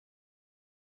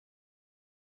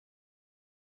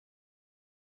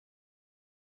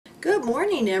Good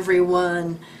morning,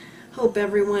 everyone. Hope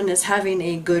everyone is having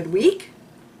a good week.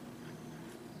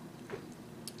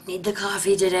 Need the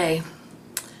coffee today.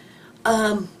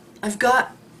 I've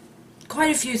got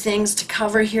quite a few things to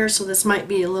cover here, so this might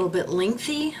be a little bit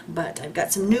lengthy, but I've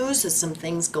got some news and some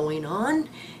things going on,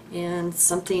 and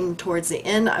something towards the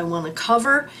end I want to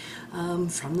cover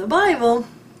from the Bible,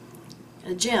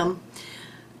 a gem.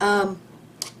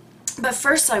 But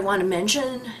first I want to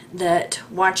mention that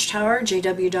Watchtower,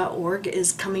 jw.org,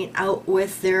 is coming out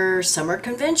with their summer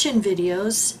convention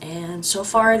videos, and so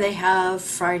far they have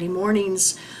Friday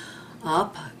mornings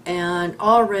up and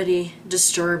already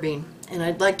disturbing, and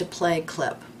I'd like to play a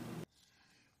clip.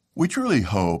 We truly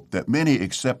hope that many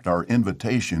accept our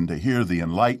invitation to hear the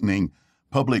enlightening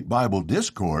public Bible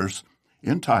discourse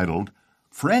entitled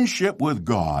Friendship with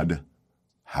God,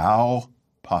 How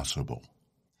Possible?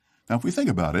 Now, if we think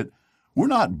about it, we're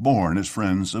not born as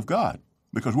friends of God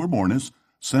because we're born as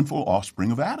sinful offspring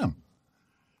of Adam.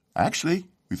 Actually,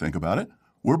 if we think about it,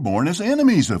 we're born as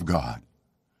enemies of God.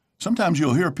 Sometimes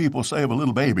you'll hear people say of a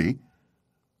little baby,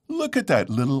 "Look at that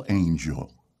little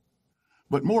angel."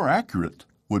 But more accurate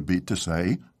would be to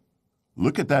say,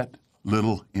 "Look at that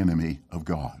little enemy of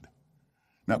God."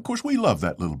 Now, of course, we love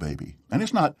that little baby, and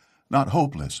it's not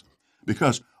hopeless,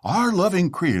 because our loving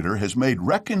Creator has made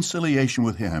reconciliation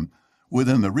with Him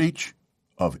within the reach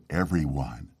of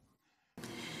everyone.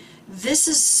 This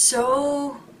is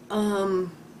so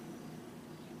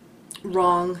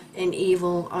wrong and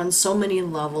evil on so many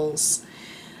levels,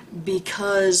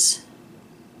 because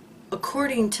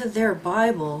according to their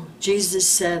Bible, Jesus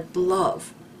said,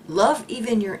 love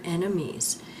even your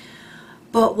enemies.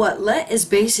 But what Let is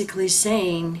basically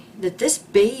saying that this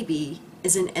baby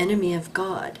is an enemy of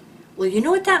God. Well, you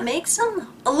know what that makes him?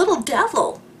 A little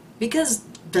devil. Because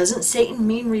doesn't Satan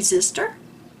mean resistor?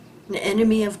 An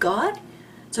enemy of God?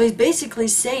 So he's basically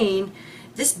saying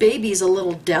this baby is a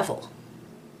little devil.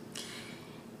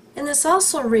 And this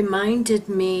also reminded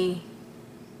me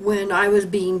when I was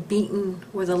being beaten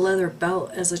with a leather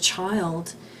belt as a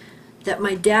child, that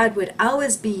my dad would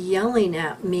always be yelling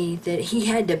at me that he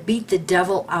had to beat the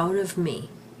devil out of me.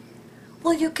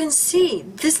 Well, you can see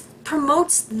this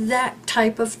promotes that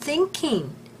type of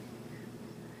thinking.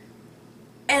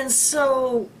 And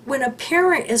so when a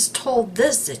parent is told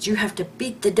this, that you have to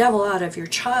beat the devil out of your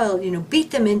child,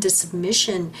 beat them into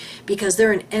submission because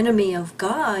they're an enemy of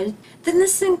God, then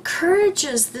this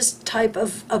encourages this type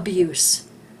of abuse.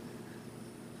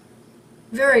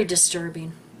 Very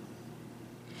disturbing.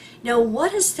 Now,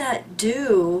 what does that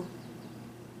do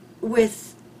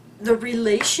with the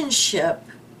relationship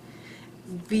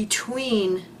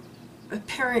between a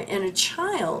parent and a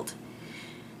child?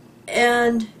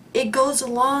 And it goes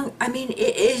along,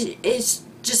 it's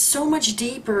just so much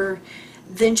deeper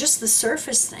than just the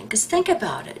surface thing. Because think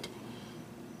about it.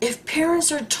 If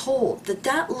parents are told that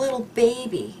that little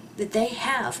baby that they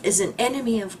have is an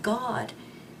enemy of God,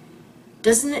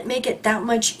 doesn't it make it that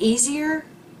much easier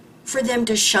for them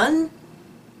to shun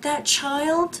that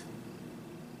child?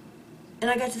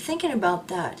 And I got to thinking about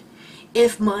that.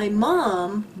 If my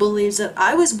mom believes that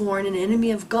I was born an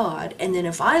enemy of God, and then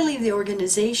if I leave the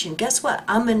organization, guess what?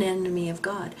 I'm an enemy of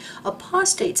God.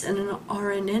 Apostates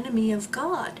are an enemy of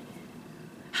God.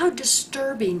 How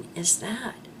disturbing is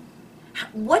that?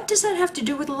 What does that have to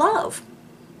do with love?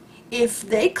 If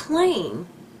they claim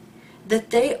that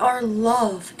they are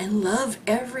love and love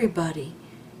everybody,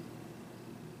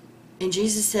 and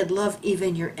Jesus said, love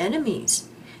even your enemies,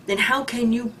 then how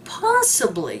can you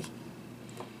possibly?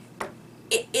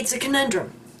 It's a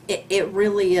conundrum. It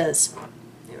really is.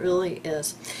 It really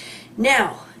is.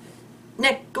 Now,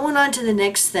 going on to the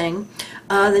next thing,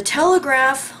 the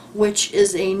Telegraph, which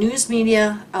is a news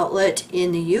media outlet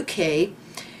in the UK,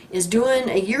 is doing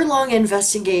a year-long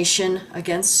investigation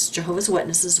against Jehovah's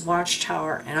Witnesses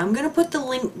Watchtower, and I'm going to put the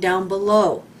link down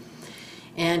below.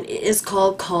 And it is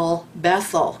called Call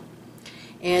Bethel.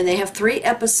 And they have 3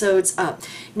 episodes up.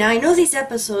 Now, I know these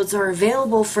episodes are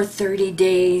available for 30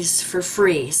 days for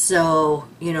free. So,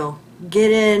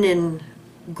 get in and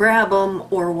grab them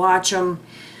or watch them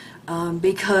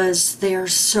because they are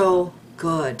so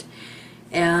good.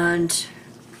 And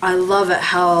I love it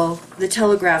how the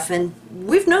Telegraph, and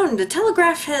we've known the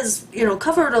Telegraph has,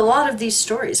 covered a lot of these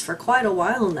stories for quite a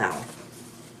while now.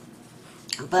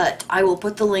 But I will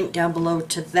put the link down below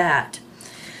to that.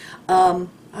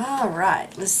 All right,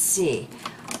 let's see.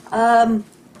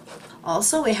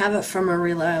 Also, we have it from a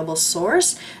reliable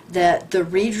source that the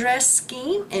redress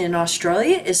scheme in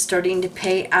Australia is starting to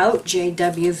pay out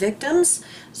JW victims.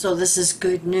 So this is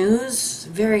good news.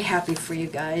 Very happy for you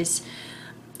guys.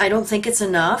 I don't think it's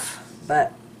enough,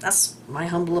 but that's my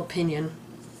humble opinion.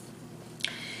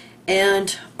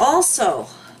 And also,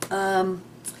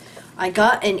 I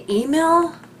got an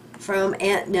email from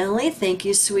Aunt Nellie. Thank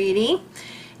you, sweetie.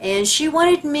 And she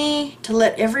wanted me to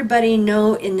let everybody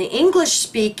know in the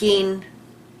English-speaking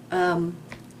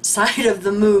side of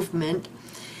the movement.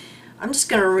 I'm just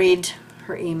going to read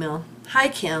her email. Hi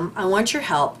Kim, I want your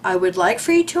help. I would like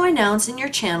for you to announce in your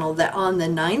channel that on the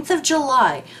 9th of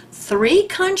July, 3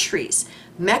 countries,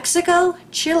 Mexico,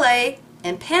 Chile,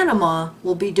 and Panama,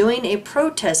 will be doing a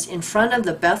protest in front of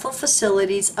the Bethel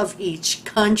facilities of each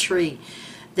country.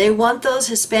 They want those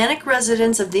Hispanic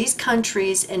residents of these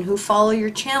countries and who follow your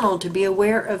channel to be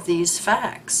aware of these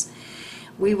facts.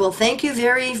 We will thank you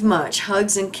very much.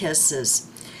 Hugs and kisses.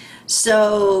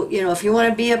 So, if you want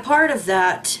to be a part of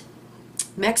that,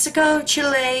 Mexico,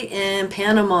 Chile, and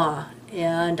Panama.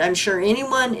 And I'm sure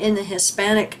anyone in the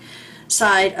Hispanic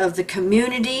side of the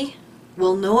community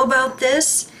will know about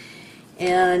this.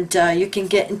 And you can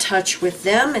get in touch with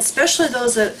them, especially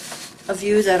those of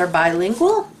you that are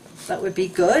bilingual. That would be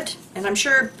good. And I'm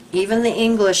sure even the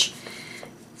English,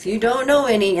 if you don't know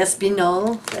any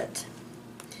Espanol, that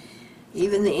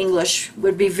even the English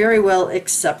would be very well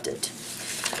accepted.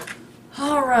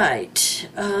 All right.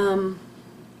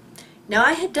 Now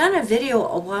I had done a video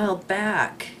a while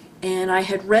back, and I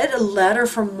had read a letter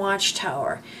from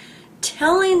Watchtower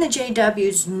telling the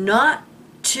JWs not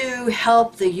to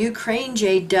help the Ukraine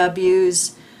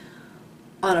JWs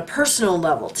on a personal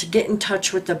level, to get in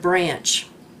touch with the branch,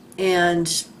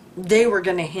 and they were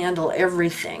going to handle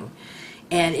everything.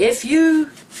 And if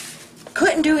you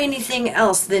couldn't do anything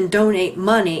else, then donate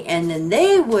money, and then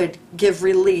they would give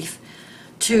relief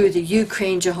to the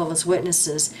Ukraine Jehovah's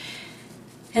Witnesses.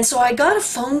 And so I got a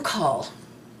phone call,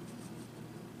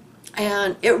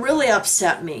 and it really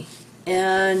upset me.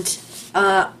 And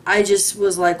I just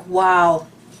was like, wow.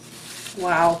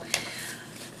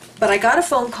 But I got a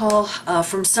phone call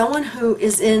from someone who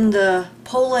is in the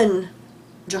Poland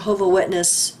Jehovah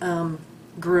Witness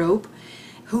group,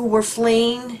 who were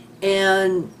fleeing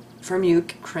from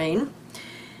Ukraine.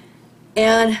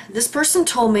 And this person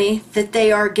told me that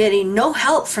they are getting no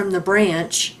help from the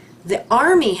branch. The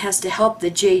army has to help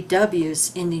the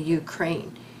JWs in the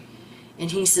Ukraine. And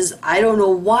he says, I don't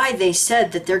know why they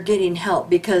said that they're getting help,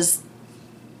 because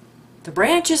the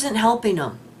branch isn't helping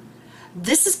them.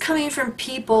 This is coming from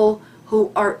people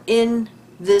who are in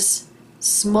this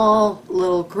small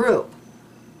little group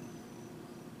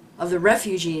of the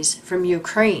refugees from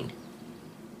Ukraine.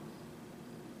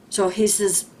 So he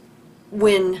says,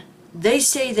 when they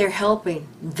say they're helping,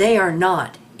 they are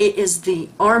not. It is the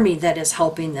army that is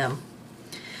helping them.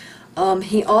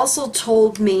 He also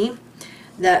told me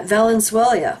that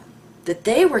Venezuela, that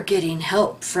they were getting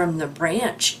help from the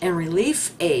branch and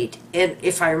relief aid. And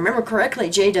if I remember correctly,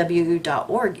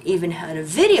 jwu.org even had a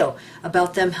video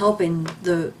about them helping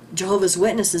the Jehovah's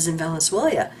Witnesses in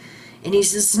Venezuela. And he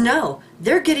says, no,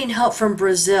 they're getting help from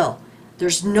Brazil.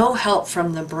 There's no help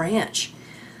from the branch.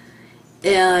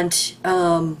 And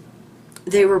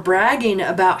they were bragging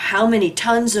about how many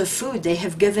tons of food they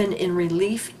have given in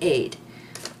relief aid,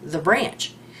 the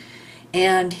branch.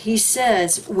 And he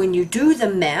says, when you do the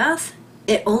math,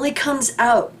 it only comes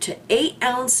out to 8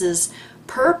 ounces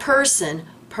per person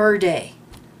per day.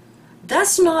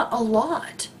 That's not a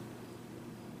lot.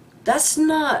 That's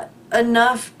not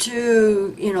enough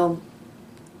to,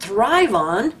 thrive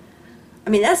on. I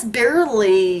mean, that's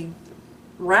barely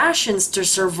rations to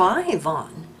survive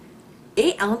on.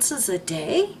 8 ounces a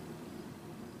day?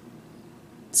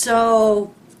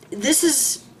 So this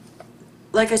is,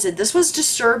 like I said, this was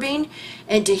disturbing,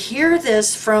 and to hear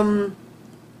this from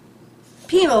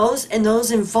PMOs and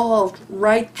those involved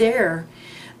right there,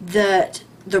 that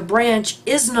the branch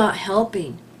is not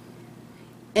helping.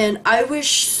 And I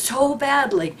wish so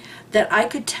badly that I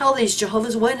could tell these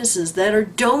Jehovah's Witnesses that are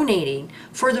donating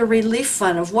for the relief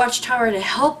fund of Watchtower to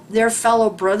help their fellow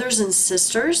brothers and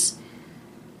sisters,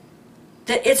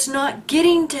 that it's not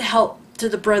getting to help to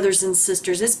the brothers and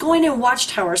sisters. It's going in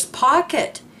Watchtower's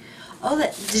pocket. Oh,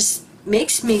 that just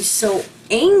makes me so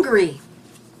angry.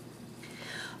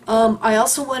 I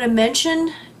also want to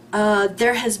mention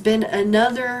there has been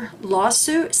another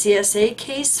lawsuit, CSA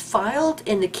case, filed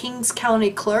in the Kings County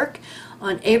Clerk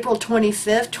on April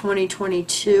 25th,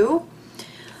 2022.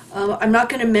 I'm not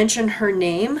going to mention her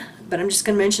name, but I'm just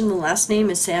going to mention the last name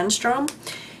is Sandstrom.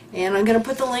 And I'm going to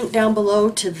put the link down below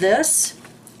to this,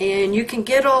 and you can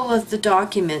get all of the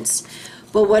documents.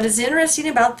 But what is interesting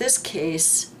about this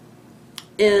case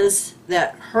is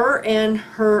that her and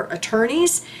her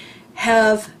attorneys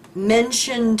have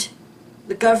mentioned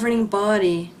the governing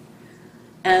body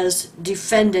as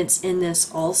defendants in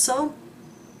this also.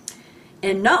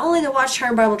 And not only the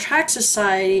Watchtower Bible Tract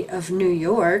Society of New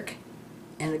York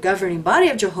and the governing body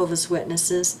of Jehovah's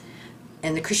Witnesses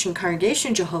and the Christian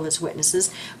Congregation of Jehovah's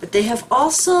Witnesses, but they have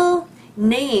also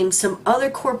named some other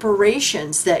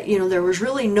corporations that, there was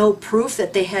really no proof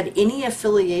that they had any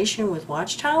affiliation with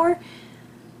Watchtower.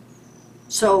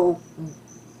 So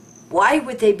why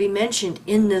would they be mentioned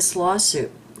in this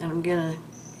lawsuit? And I'm going to,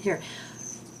 here.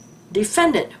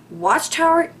 Defendant,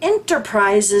 Watchtower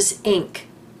Enterprises, Inc.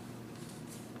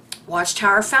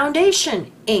 Watchtower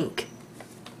Foundation, Inc.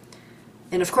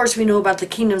 And of course we know about the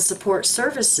Kingdom Support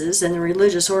Services and the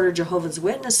Religious Order Jehovah's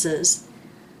Witnesses.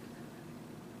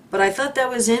 But I thought that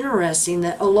was interesting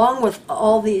that along with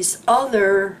all these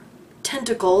other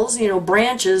tentacles,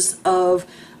 branches of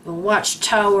the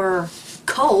Watchtower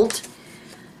cult,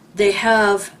 they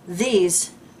have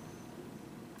these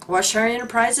Watchtower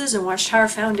Enterprises and Watchtower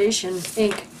Foundation,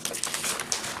 Inc.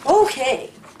 Okay.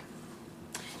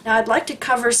 Now I'd like to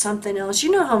cover something else.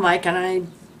 You know how Mike and I,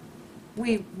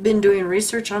 we've been doing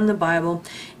research on the Bible,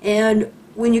 and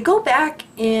when you go back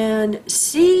and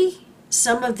see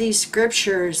some of these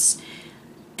scriptures,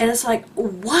 and it's like,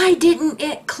 why didn't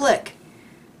it click?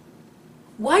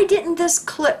 Why didn't this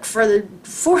click for the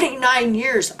 49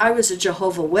 years I was a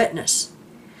Jehovah's Witness?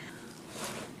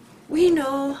 We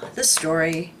know the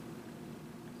story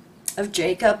of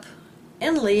Jacob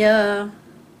and Leah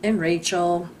and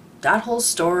Rachel. That whole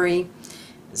story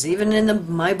is even in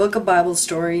my book of Bible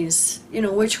stories,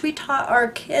 which we taught our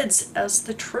kids as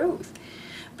the truth.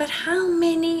 But how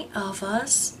many of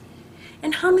us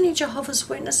and how many Jehovah's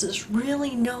Witnesses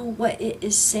really know what it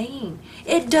is saying?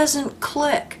 It doesn't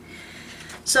click.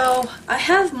 So I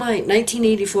have my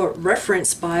 1984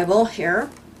 reference Bible here,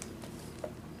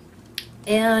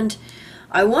 and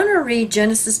I want to read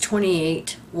Genesis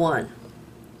 28:1.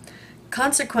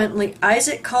 Consequently,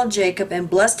 Isaac called Jacob and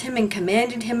blessed him and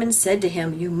commanded him and said to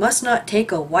him, "You must not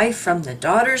take a wife from the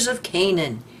daughters of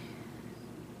Canaan."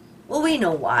 Well, we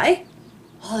know why.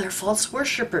 Well, they're false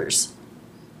worshippers.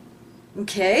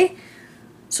 Okay?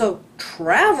 So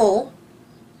travel,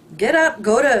 get up,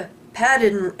 go to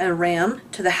Paddan Aram,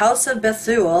 to the house of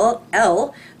Bethuel,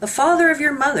 the father of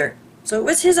your mother. So it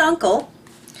was his uncle.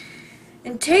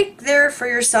 And take there for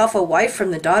yourself a wife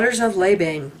from the daughters of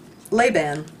Laban,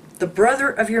 the brother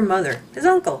of your mother, his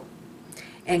uncle.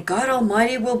 And God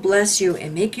Almighty will bless you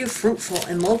and make you fruitful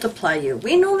and multiply you.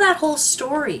 We know that whole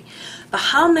story. But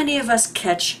how many of us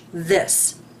catch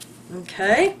this?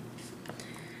 Okay?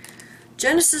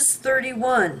 Genesis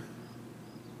 31.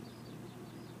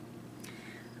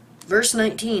 Verse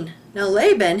 19. Now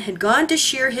Laban had gone to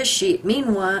shear his sheep.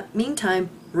 Meantime,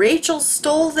 Rachel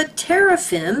stole the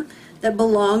teraphim that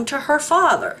belonged to her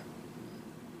father.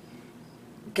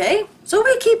 Okay? So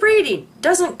we keep reading.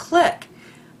 Doesn't click.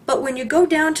 But when you go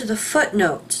down to the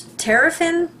footnotes,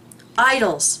 teraphim,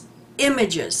 idols,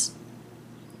 images.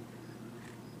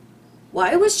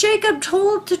 Why was Jacob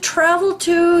told to travel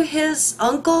to his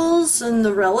uncles and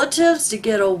the relatives to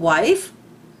get a wife?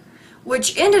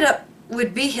 Which ended up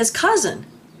would be his cousin.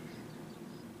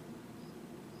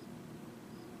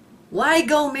 Why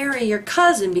go marry your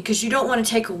cousin because you don't want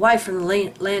to take a wife from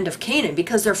the land of Canaan?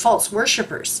 Because they're false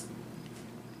worshippers.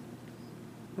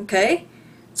 Okay?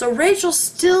 So Rachel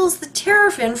steals the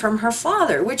teraphim from her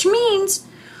father, which means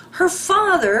her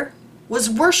father was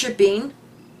worshiping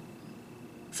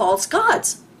false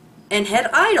gods and had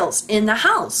idols in the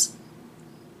house.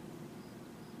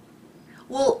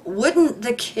 Well, wouldn't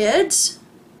the kids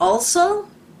also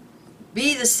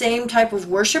be the same type of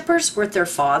worshippers with their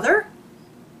father?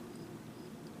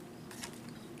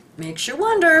 Makes you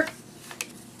wonder.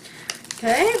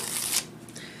 Okay?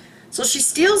 So she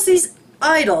steals these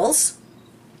idols.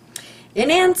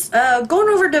 Going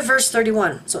over to verse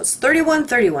 31. So it's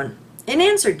 31:31. In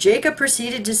answer, Jacob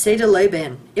proceeded to say to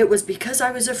Laban, "It was because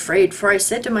I was afraid, for I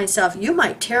said to myself, you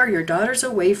might tear your daughters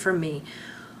away from me.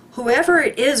 Whoever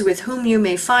it is with whom you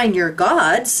may find your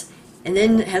gods," and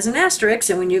then it has an asterisk,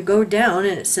 and when you go down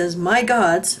and it says my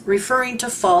gods, referring to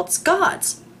false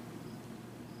gods.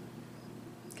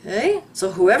 Okay,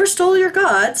 so whoever stole your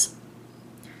gods,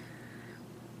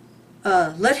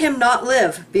 let him not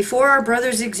live. Before our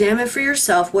brothers, examine for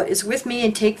yourself what is with me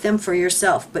and take them for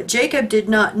yourself. But Jacob did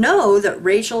not know that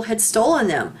Rachel had stolen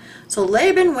them. So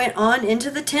Laban went on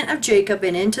into the tent of Jacob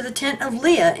and into the tent of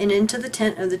Leah and into the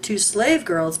tent of the two slave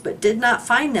girls, but did not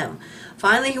find them.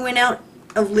 Finally he went out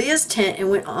of Leah's tent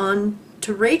and went on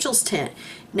to Rachel's tent.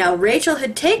 Now Rachel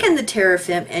had taken the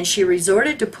teraphim, and she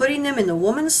resorted to putting them in the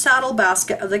woman's saddle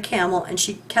basket of the camel, and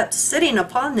she kept sitting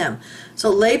upon them. So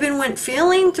Laban went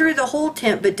feeling through the whole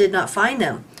tent, but did not find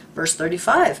them. Verse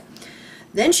 35.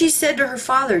 Then she said to her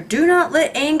father, "Do not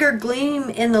let anger gleam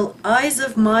in the eyes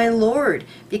of my lord,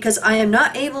 because I am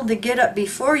not able to get up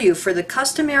before you, for the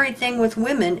customary thing with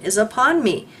women is upon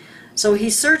me." So he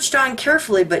searched on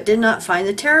carefully, but did not find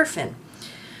the teraphim.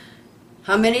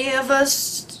 How many of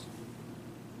us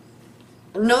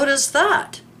notice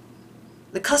that?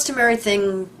 The customary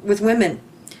thing with women.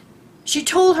 She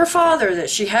told her father that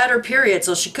she had her period,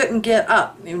 so she couldn't get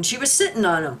up, and she was sitting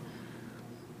on him.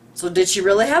 So did she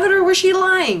really have it, or was she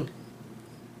lying?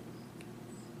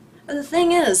 And the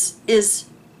thing is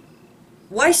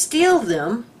why steal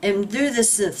them and do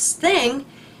this thing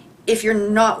if you're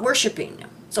not worshiping them?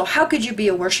 So how could you be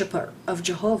a worshiper of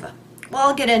Jehovah? Well,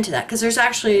 I'll get into that, because there's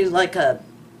actually like a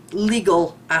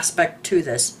legal aspect to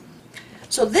this.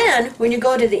 So then, when you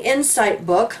go to the Insight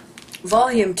book,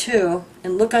 Volume 2,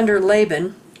 and look under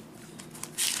Laban,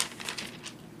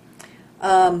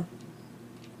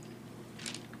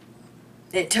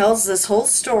 it tells this whole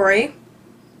story.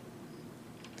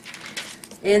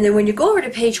 And then when you go over to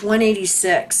page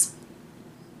 186,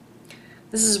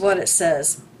 this is what it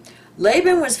says.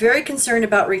 Laban was very concerned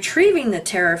about retrieving the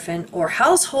teraphim, or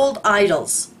household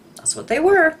idols, that's what they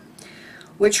were,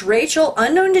 which Rachel,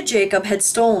 unknown to Jacob, had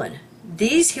stolen.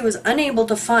 These he was unable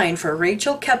to find, for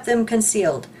Rachel kept them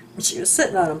concealed, and she was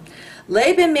sitting on them.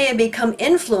 Laban may have become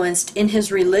influenced in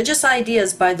his religious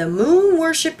ideas by the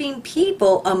moon-worshipping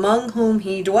people among whom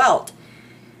he dwelt.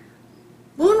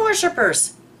 Moon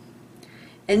worshippers!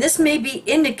 And this may be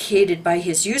indicated by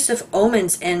his use of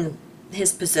omens and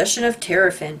his possession of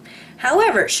teraphim.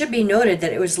 However, it should be noted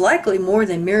that it was likely more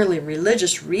than merely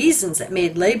religious reasons that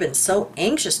made Laban so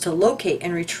anxious to locate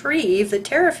and retrieve the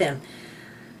teraphim.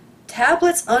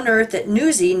 Tablets unearthed at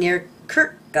Nuzi near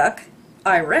Kirkuk,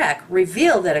 Iraq,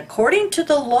 reveal that according to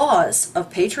the laws of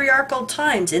patriarchal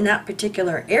times in that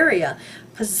particular area,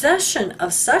 possession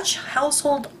of such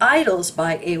household idols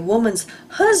by a woman's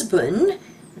husband,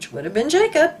 which would have been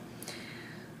Jacob,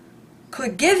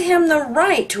 could give him the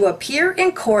right to appear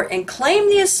in court and claim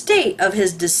the estate of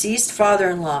his deceased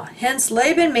father-in-law. Hence,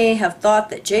 Laban may have thought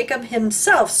that Jacob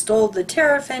himself stole the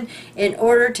teraphim in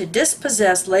order to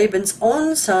dispossess Laban's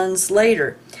own sons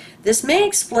later. This may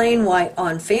explain why,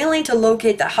 on failing to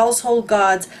locate the household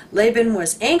gods, Laban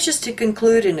was anxious to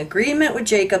conclude an agreement with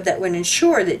Jacob that would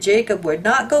ensure that Jacob would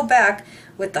not go back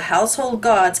with the household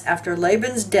gods after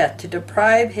Laban's death to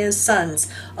deprive his sons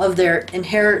of their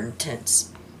inheritance.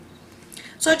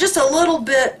 So just a little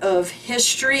bit of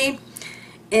history,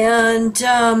 and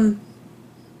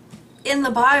in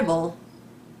the Bible,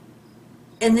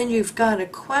 and then you've got a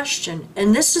question,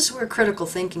 and this is where critical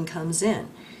thinking comes in.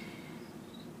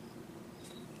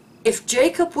 If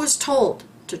Jacob was told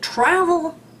to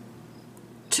travel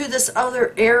to this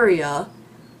other area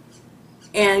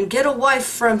and get a wife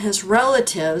from his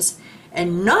relatives,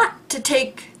 and not to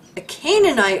take a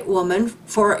Canaanite woman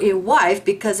for a wife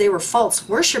because they were false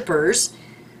worshippers,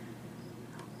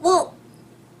 well,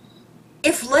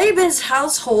 if Laban's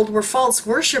household were false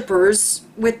worshippers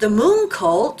with the moon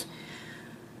cult,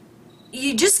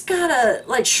 you just gotta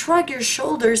like shrug your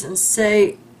shoulders and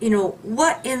say, you know,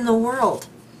 what in the world?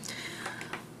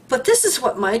 But this is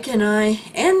what Mike and I,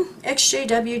 and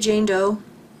XJW Jane Doe,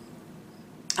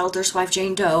 Elder's Wife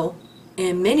Jane Doe,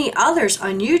 and many others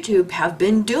on YouTube have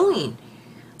been doing.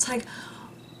 It's like,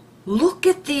 look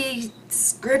at the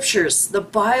scriptures, the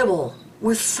Bible,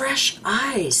 with fresh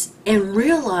eyes, and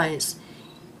realize,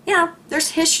 yeah,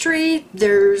 there's history,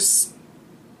 there's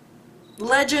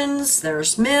legends,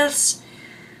 there's myths.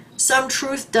 Some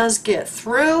truth does get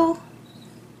through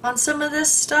on some of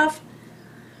this stuff,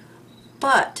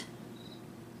 but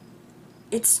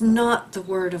it's not the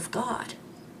Word of God.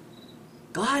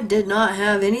 God did not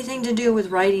have anything to do with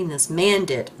writing this. Man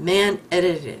did. Man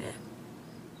edited it.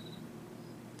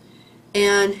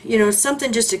 And, you know,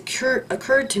 something just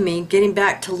occurred to me, getting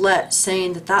back to Let,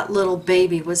 saying that that little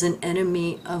baby was an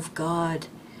enemy of God.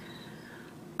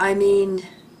 I mean,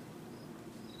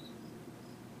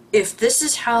 if this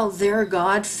is how their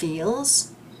God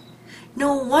feels,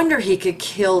 no wonder he could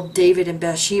kill David and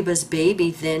Bathsheba's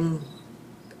baby then,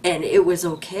 and it was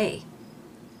okay.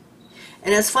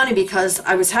 And it's funny because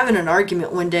I was having an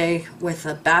argument one day with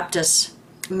a Baptist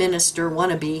minister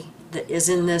wannabe that is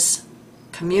in this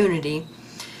community,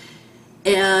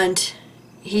 and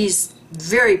he's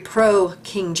very pro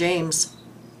King James.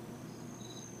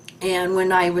 And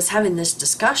when I was having this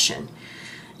discussion,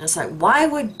 it's like, why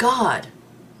would God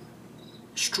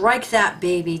strike that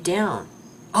baby down?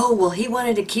 Oh, well, he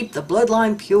wanted to keep the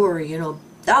bloodline pure, you know.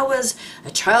 That was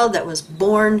a child that was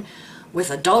born with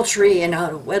adultery and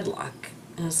out of wedlock.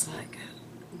 And it's like,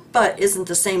 but isn't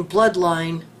the same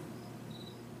bloodline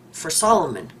for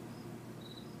Solomon?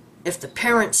 if the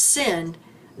parents sinned,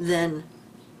 then,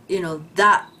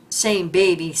 that same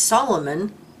baby,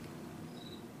 Solomon,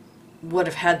 would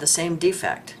have had the same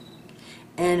defect.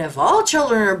 And if all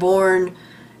children are born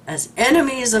as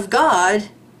enemies of God,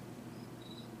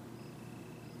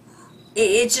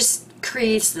 it just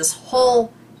creates this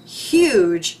whole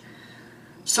huge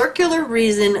circular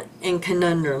reason and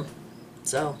conundrum.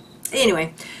 So,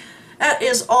 anyway, that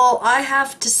is all I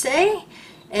have to say.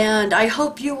 And I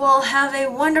hope you all have a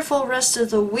wonderful rest of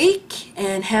the week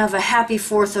and have a happy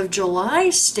 4th of July.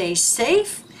 Stay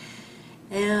safe.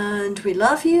 And we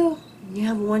love you. You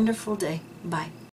have a wonderful day. Bye.